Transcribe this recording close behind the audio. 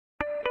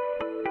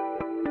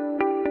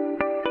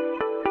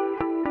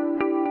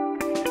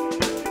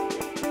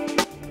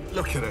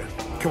Look at it.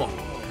 Come on.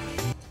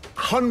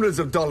 Hundreds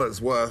of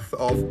dollars worth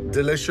of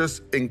delicious,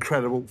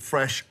 incredible,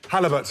 fresh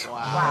halibut.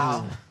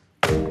 Wow.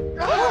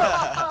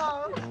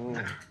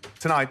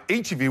 Tonight,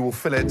 each of you will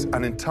fillet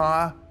an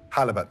entire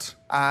halibut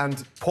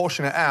and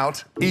portion it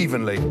out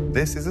evenly.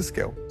 This is a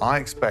skill I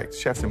expect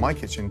chefs in my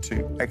kitchen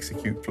to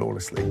execute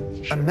flawlessly.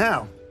 And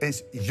now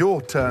it's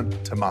your turn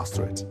to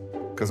master it,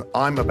 because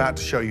I'm about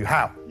to show you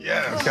how.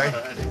 Yes. Okay?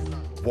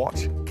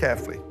 Watch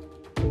carefully.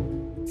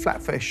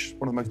 Flatfish,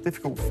 one of the most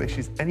difficult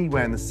fishes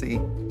anywhere in the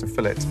sea to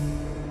fillet.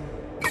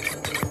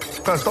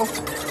 First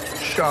off,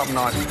 sharp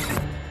knife.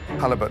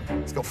 Halibut.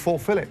 It's got 4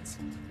 fillets.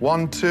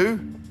 1, 2,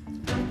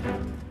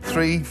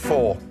 3,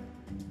 4.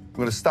 I'm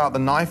going to start the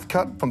knife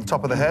cut from the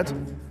top of the head,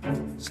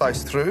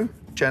 slice through,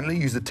 gently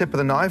use the tip of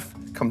the knife,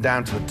 come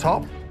down to the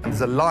top, and there's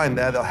a line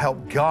there that'll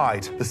help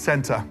guide the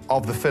center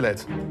of the fillet.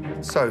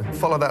 So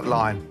follow that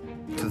line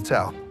to the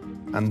tail,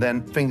 and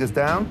then fingers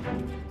down,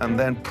 and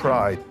then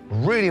pry.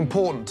 Really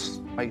important,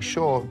 make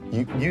sure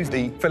you use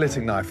the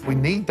filleting knife. We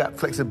need that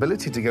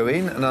flexibility to go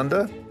in and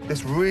under.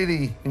 This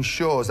really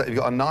ensures that you've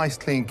got a nice,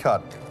 clean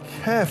cut.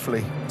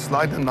 Carefully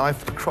slide the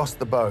knife across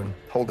the bone.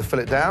 Hold the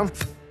fillet down,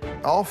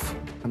 off,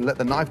 and let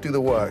the knife do the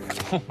work.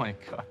 Oh, my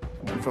God.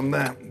 And from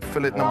there,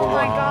 fillet number 1. Oh,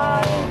 my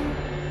God.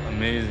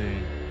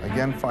 Amazing.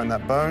 Again, find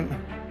that bone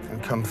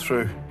and come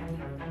through.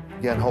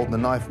 Again, holding the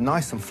knife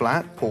nice and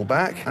flat, pull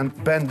back,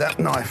 and bend that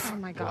knife. Oh,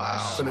 my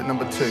gosh. Fillet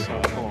number 2.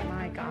 Oh,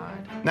 my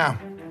God. Now,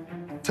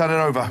 turn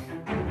it over.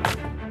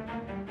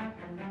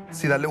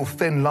 See that little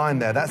thin line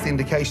there? That's the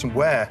indication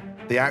where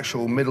the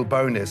actual middle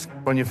bone is.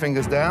 Run your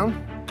fingers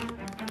down.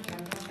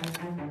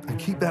 And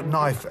keep that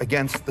knife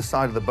against the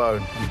side of the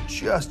bone. And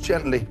just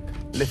gently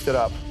lift it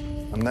up.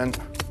 And then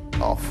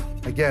off.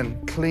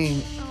 Again,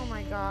 clean. Oh,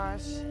 my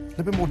gosh. A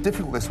little bit more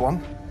difficult, this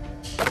one,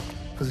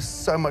 because it's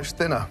so much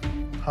thinner.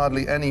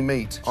 Hardly any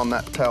meat on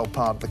that tail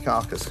part of the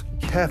carcass.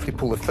 Carefully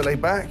pull the fillet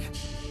back,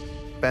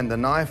 bend the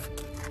knife,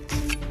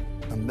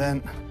 and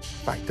then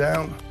back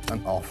down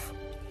and off.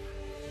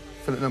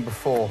 Fillet number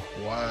 4.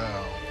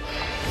 Wow.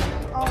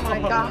 Oh, my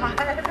God.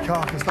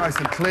 Carcass nice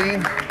and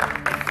clean.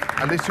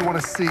 At least you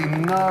want to see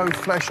no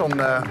flesh on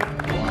there.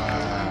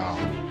 Wow.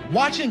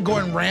 Watching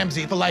Gordon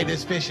Ramsay fillet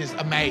this fish is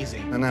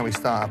amazing. And now we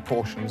start our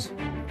portions.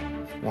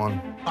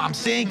 1. I'm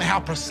seeing how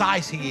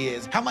precise he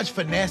is, how much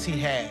finesse he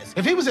has.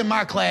 If he was in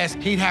my class,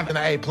 he'd have an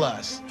A+.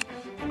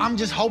 I'm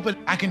just hoping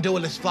I can do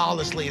it as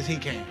flawlessly as he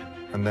can.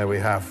 And there we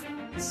have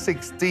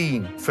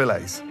 16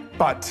 fillets.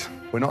 But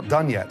we're not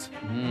done yet.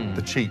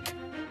 The cheek.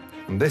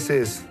 And this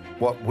is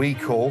what we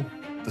call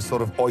the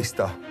sort of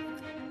oyster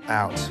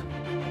out.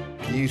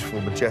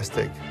 Beautiful,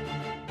 majestic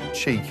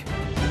cheek.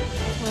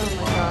 Oh,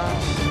 my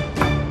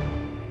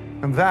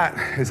gosh. And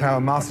that is how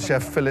a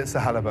MasterChef fillets a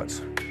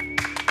halibut.